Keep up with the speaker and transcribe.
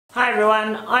Hi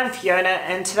everyone, I'm Fiona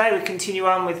and today we continue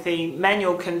on with the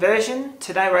manual conversion.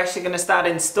 Today we're actually going to start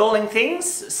installing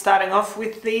things, starting off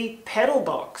with the pedal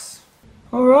box.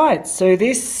 Alright, so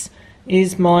this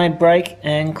is my brake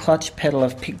and clutch pedal.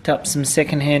 I've picked up some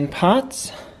second-hand parts.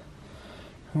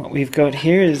 What we've got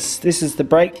here is, this is the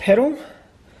brake pedal,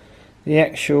 the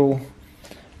actual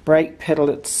brake pedal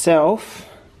itself,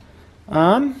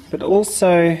 but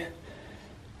also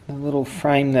the little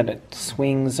frame that it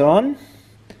swings on.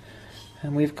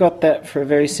 And we've got that for a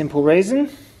very simple reason.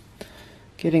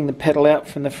 Getting the pedal out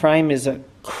from the frame is a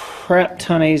crap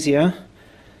ton easier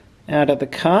out of the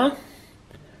car.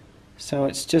 So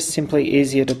it's just simply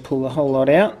easier to pull the whole lot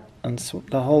out and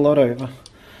swap the whole lot over.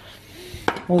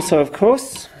 Also, of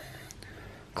course,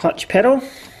 clutch pedal,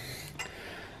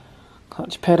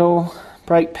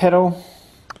 brake pedal.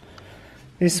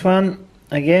 This one,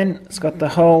 again, it's got the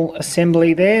whole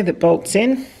assembly there that bolts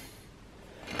in.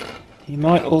 You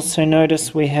might also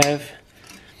notice we have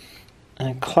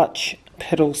a clutch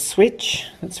pedal switch.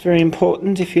 That's very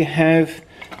important if you have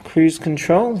cruise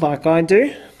control like I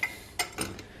do.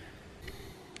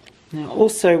 Now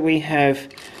also we have,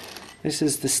 this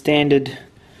is the standard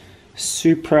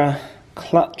Supra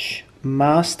clutch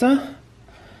master.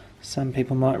 Some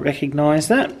people might recognise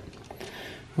that.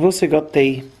 We've also got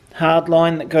the hard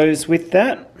line that goes with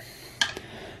that,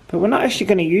 but we're not actually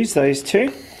going to use those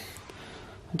two.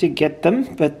 I did get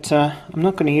them, but I'm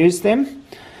not going to use them.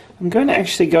 I'm going to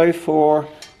actually go for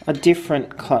a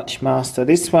different clutch master.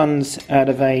 This one's out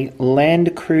of a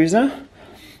Land Cruiser.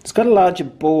 It's got a larger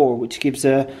bore, which gives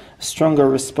a stronger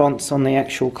response on the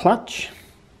actual clutch.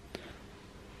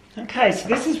 Okay, so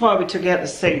this is why we took out the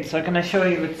seats. I'm going to show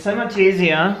you it's so much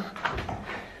easier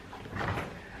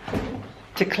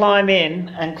to climb in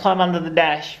and climb under the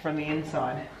dash from the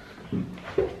inside.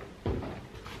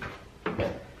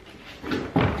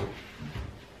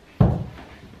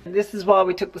 This is why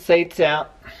we took the seats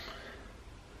out.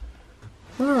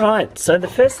 Alright, so the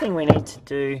first thing we need to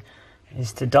do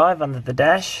is to dive under the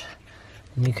dash.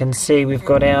 And you can see we've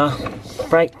got our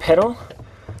brake pedal,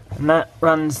 and that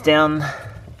runs down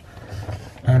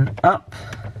and up,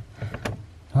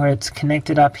 where it's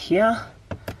connected up here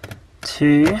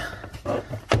to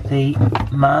the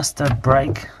master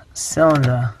brake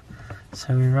cylinder.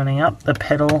 So we're running up the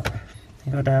pedal,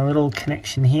 you've got our little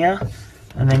connection here.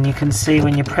 And then you can see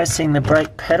when you're pressing the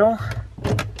brake pedal,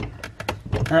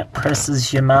 that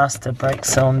presses your master brake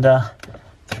cylinder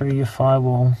through your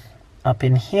firewall up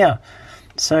in here.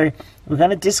 So we're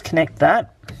going to disconnect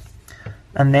that,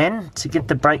 and then to get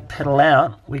the brake pedal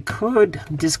out, we could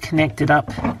disconnect it up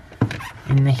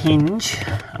in the hinge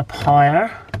up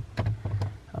higher.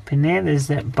 Up in there, there's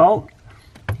that bolt.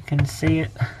 You can see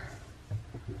it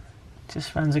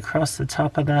just runs across the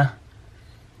top of the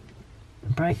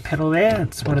brake pedal there.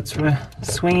 That's what it's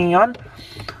swinging on.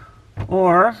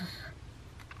 Or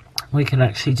we can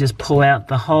actually just pull out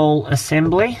the whole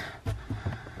assembly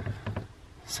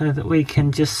so that we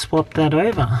can just swap that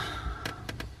over.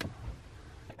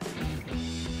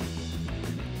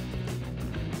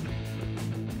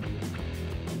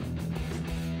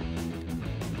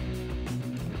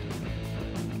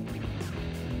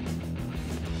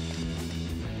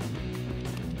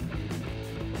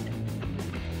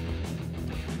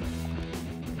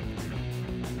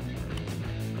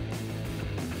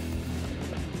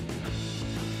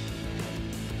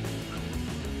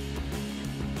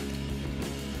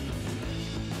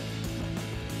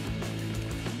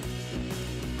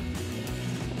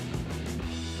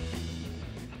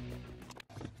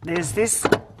 There's this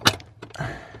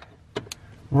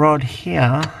rod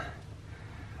here.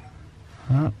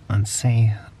 Oh, let's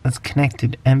see, it's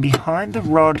connected, and behind the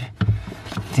rod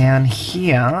down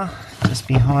here, just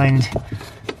behind,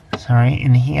 sorry,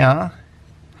 in here,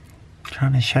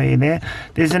 trying to show you there,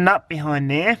 there's a nut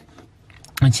behind there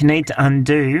which you need to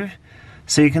undo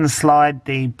so you can slide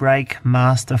the brake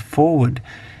master forward.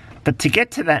 But to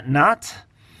get to that nut,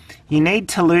 you need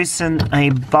to loosen a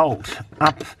bolt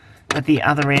up at the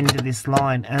other end of this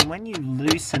line, and when you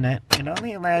loosen it, it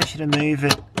only allows you to move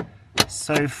it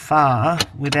so far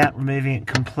without removing it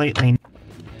completely.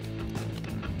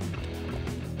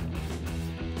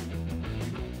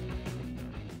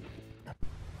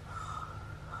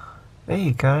 There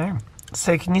you go.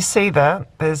 So can you see that?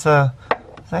 There's an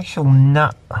actual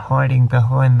nut hiding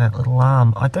behind that little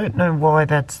arm. I don't know why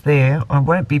that's there. I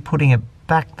won't be putting it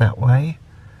back that way.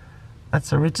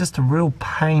 That's just a real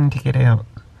pain to get out.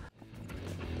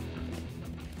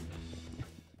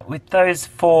 With those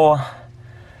 4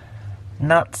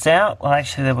 nuts out, well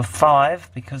actually there were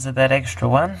 5 because of that extra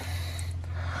one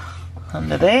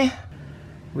under there.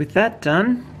 With that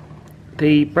done,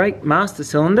 the brake master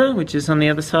cylinder, which is on the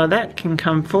other side of that, can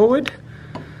come forward,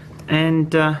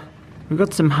 and we've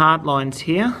got some hard lines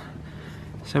here,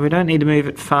 so we don't need to move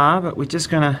it far, but we're just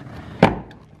going to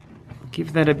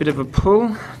give that a bit of a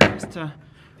pull just to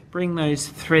bring those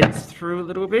threads through a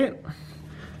little bit.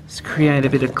 Just create a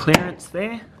bit of clearance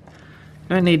there.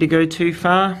 Don't need to go too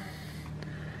far.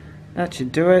 That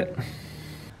should do it.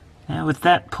 Now with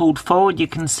that pulled forward, you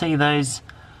can see those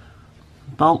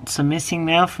bolts are missing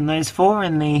now from those four,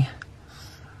 and the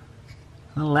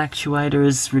little actuator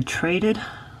is retreated,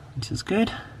 which is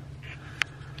good.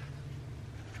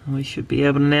 We should be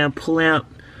able to now pull out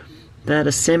that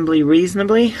assembly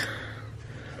reasonably.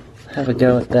 Have a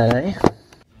go at that, eh?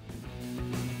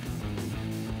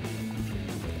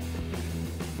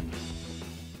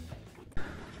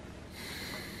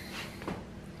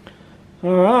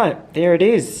 Alright, there it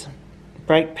is.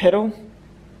 Brake pedal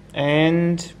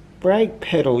and brake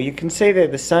pedal. You can see they're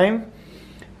the same,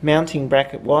 mounting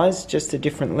bracket wise, just a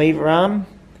different lever arm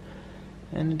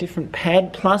and a different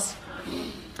pad. Plus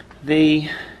the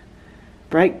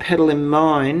brake pedal in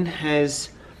mine has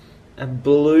a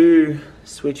blue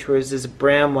switch, whereas there's a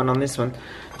brown one on this one.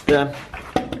 The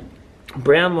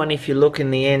brown one, if you look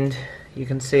in the end, you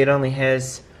can see it only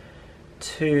has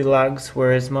 2 lugs,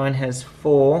 whereas mine has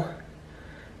 4.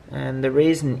 And the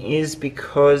reason is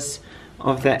because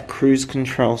of that cruise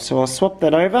control. So I'll swap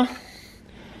that over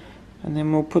and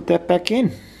then we'll put that back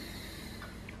in.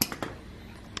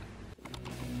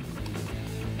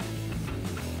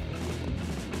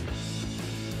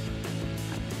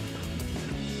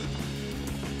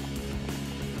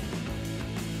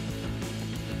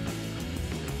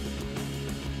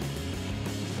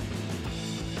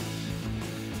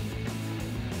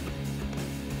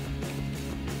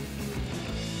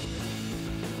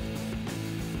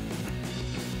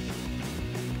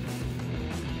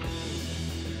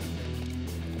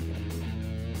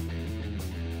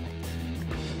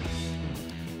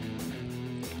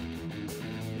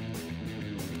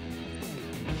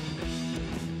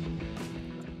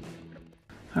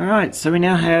 Alright, so we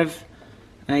now have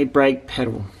a brake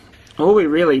pedal. All we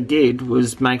really did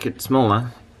was make it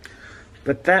smaller,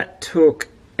 but that took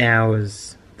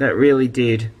hours. That really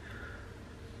did.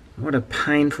 What a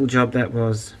painful job that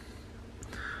was.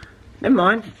 Never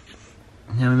mind.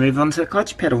 Now we move on to the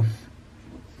clutch pedal.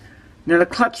 Now the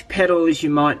clutch pedal, as you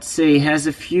might see, has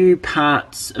a few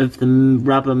parts of the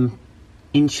rubber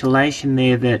insulation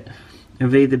there that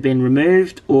have either been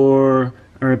removed or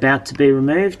are about to be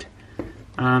removed.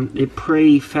 They're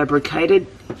pre-fabricated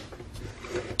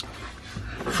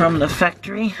from the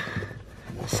factory,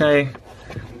 so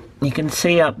you can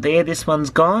see up there this one's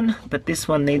gone, but this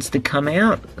one needs to come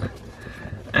out.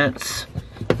 It's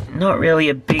not really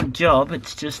a big job,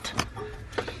 it's just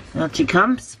out she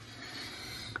comes.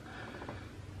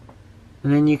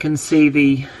 And then you can see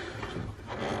the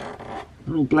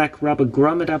little black rubber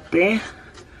grommet up there.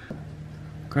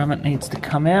 Grommet needs to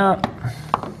come out.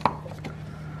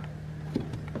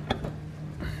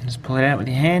 Just pull it out with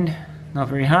your hand, not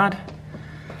very hard.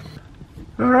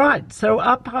 Alright, so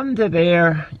up under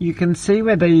there you can see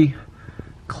where the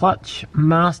clutch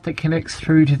master connects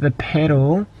through to the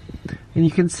pedal, and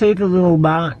you can see the little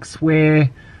marks where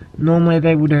normally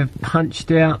they would have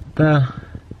punched out the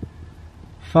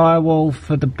firewall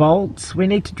for the bolts. We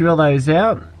need to drill those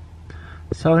out,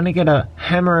 so I'm going to get a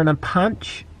hammer and a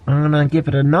punch. I'm going to give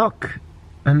it a knock,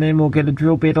 and then we'll get a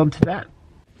drill bit onto that.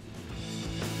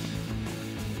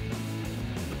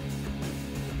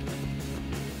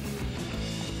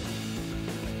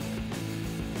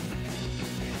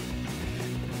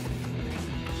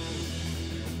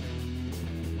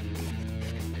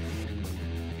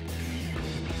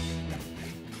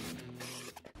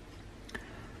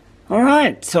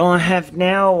 Alright, so I have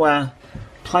now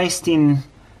placed in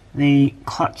the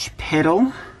clutch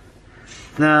pedal.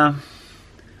 The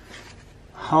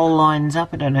hole lines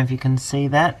up, I don't know if you can see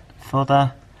that, for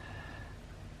the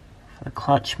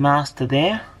clutch master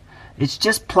there. It's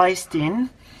just placed in.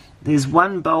 There's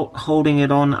one bolt holding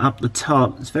it on up the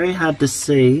top. It's very hard to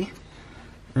see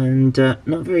and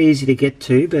not very easy to get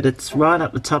to, but it's right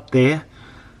up the top there.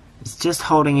 It's just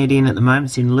holding it in at the moment,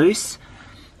 it's in loose.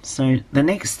 So the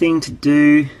next thing to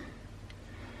do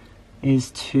is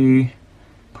to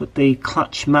put the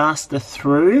clutch master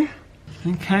through.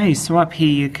 Okay, so up here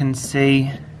you can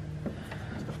see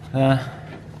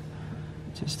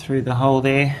just through the hole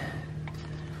there,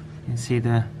 you can see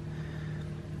the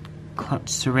clutch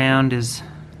surround is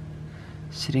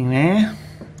sitting there.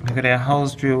 We've got our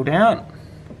holes drilled out,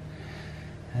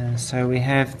 and so we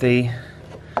have the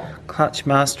clutch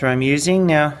master I'm using.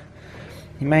 Now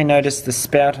You may notice the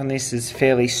spout on this is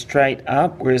fairly straight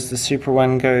up, whereas the Supra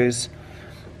one goes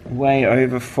way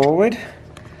over forward.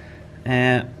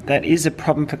 That is a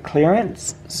problem for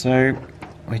clearance, so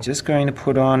we're just going to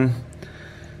put on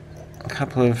a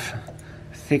couple of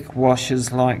thick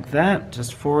washers like that,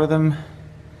 just 4 of them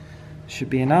should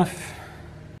be enough.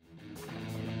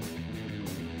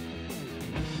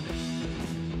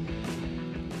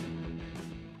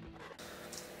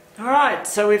 Alright,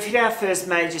 so we've hit our first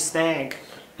major snag.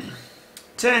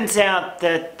 Turns out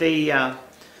that the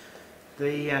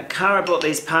car I bought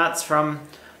these parts from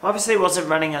obviously wasn't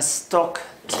running a stock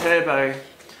turbo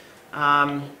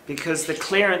because the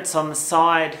clearance on the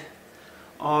side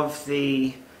of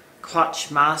the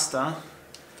clutch master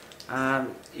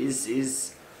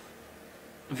is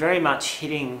very much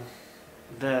hitting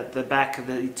the back of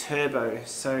the turbo.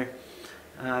 So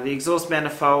the exhaust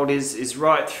manifold is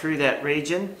right through that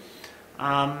region.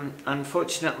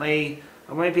 Unfortunately,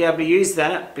 I won't be able to use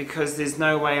that because there's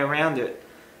no way around it.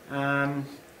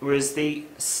 Whereas the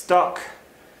stock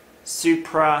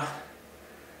Supra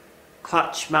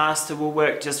clutch master will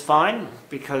work just fine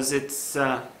because it's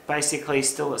basically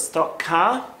still a stock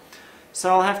car.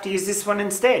 So I'll have to use this one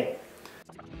instead.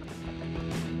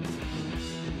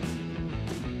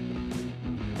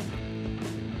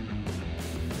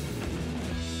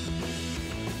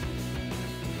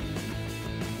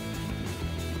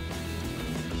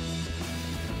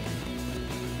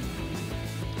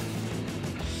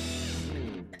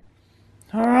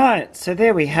 Alright, so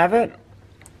there we have it.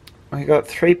 We've got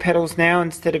 3 pedals now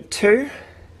instead of 2.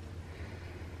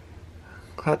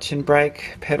 Clutch and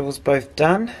brake pedals both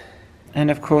done.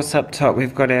 And of course up top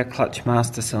we've got our clutch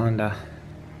master cylinder.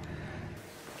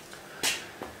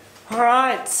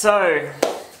 Alright, so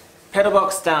pedal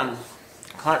box done.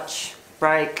 Clutch,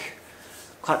 brake,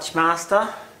 clutch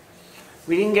master.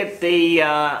 We didn't get the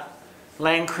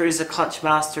Land Cruiser clutch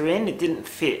master in, it didn't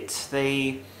fit.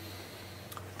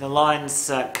 The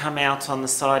lines come out on the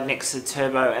side next to the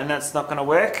turbo, and that's not going to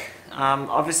work.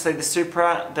 Obviously the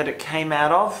Supra that it came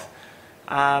out of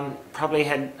probably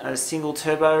had a single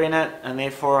turbo in it and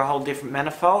therefore a whole different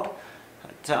manifold.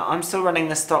 But, I'm still running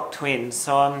the stock twin,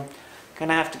 so I'm going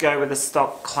to have to go with a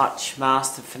stock clutch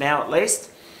master for now at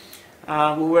least.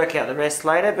 We'll work out the rest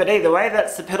later, but either way,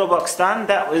 that's the pedal box done.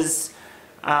 That was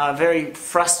a very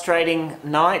frustrating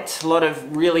night. A lot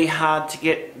of really hard to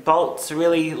get bolts, a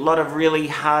lot of really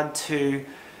hard to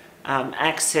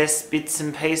access bits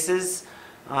and pieces.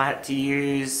 I had to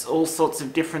use all sorts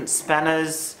of different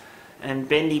spanners and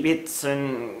bendy bits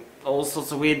and all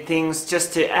sorts of weird things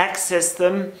just to access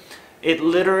them. It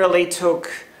literally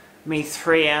took me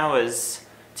 3 hours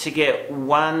to get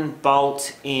one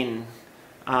bolt in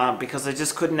because I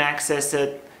just couldn't access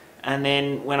it, and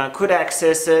then when I could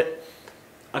access it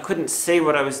I couldn't see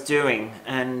what I was doing,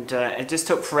 and it just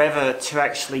took forever to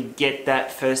actually get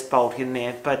that first bolt in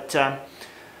there. But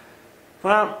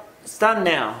well, it's done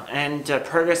now, and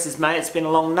progress is made. It's been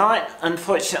a long night.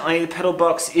 Unfortunately, the pedal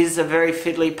box is a very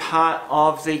fiddly part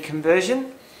of the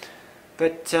conversion,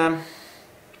 but I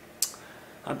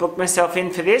booked myself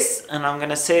in for this, and I'm going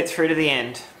to see it through to the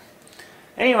end.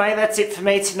 Anyway, that's it for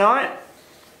me tonight.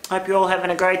 Hope you're all having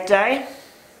a great day.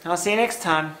 I'll see you next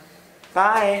time.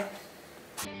 Bye.